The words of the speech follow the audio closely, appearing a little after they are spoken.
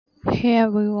Hey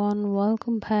everyone,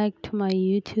 welcome back to my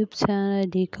YouTube channel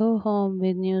Deco Home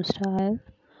with New Style.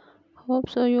 Hope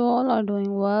so you all are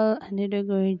doing well and did a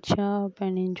great job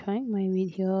and enjoying my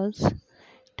videos.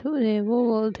 Today we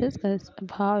will discuss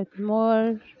about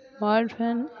more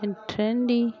modern and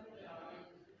trendy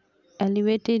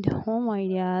elevated home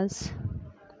ideas.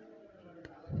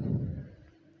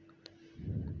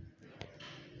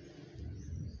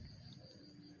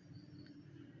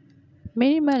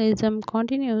 Minimalism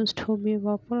continues to be a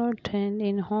popular trend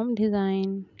in home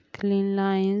design. Clean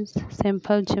lines,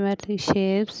 simple geometric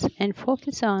shapes, and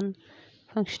focus on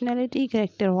functionality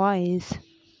character-wise.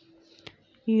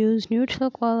 Use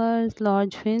neutral colors,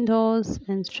 large windows,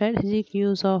 and strategic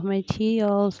use of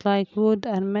materials like wood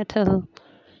and metal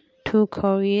to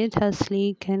create a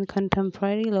sleek and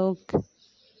contemporary look.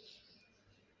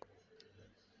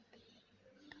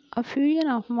 A fusion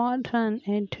of modern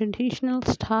and traditional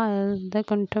style, the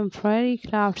contemporary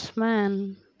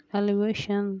craftsman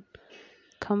elevation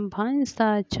combines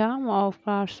the charm of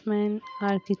craftsman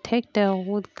architecture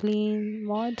with clean,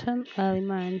 modern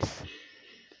elements.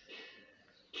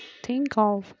 Think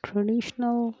of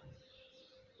traditional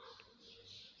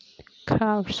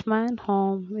Craftsman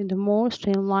home with a more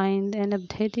streamlined and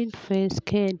updated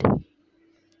facade.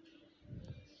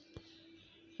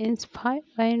 Inspired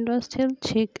by industrial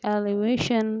chic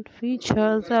elevation,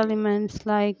 features elements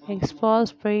like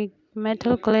exposed brick,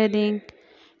 metal cladding,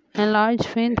 and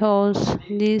large windows.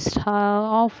 This style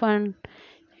often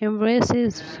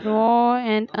embraces raw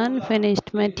and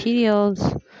unfinished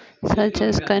materials such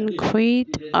as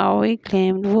concrete or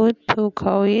reclaimed wood to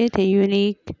create a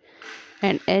unique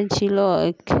and edgy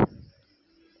look.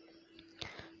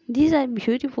 These are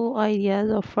beautiful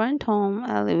ideas of front home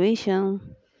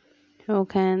elevation. You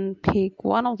can pick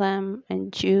one of them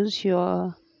and choose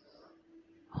your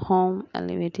home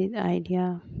elevated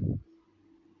idea.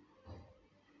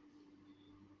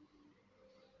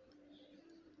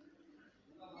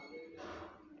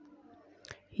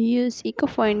 Use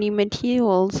eco-friendly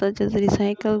materials such as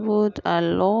recycled wood or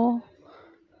low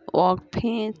work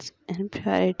paints and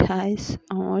prioritize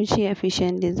energy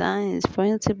efficient designs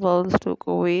principles to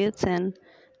create an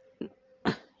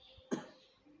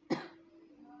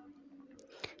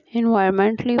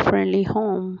environmentally friendly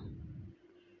home.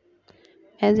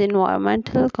 As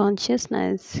environmental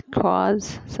consciousness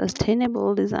grows,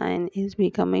 sustainable design is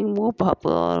becoming more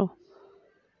popular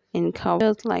in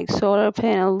covers like solar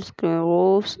panels, green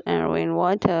roofs, and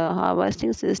rainwater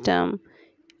harvesting system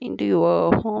into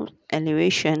your home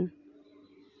elevation.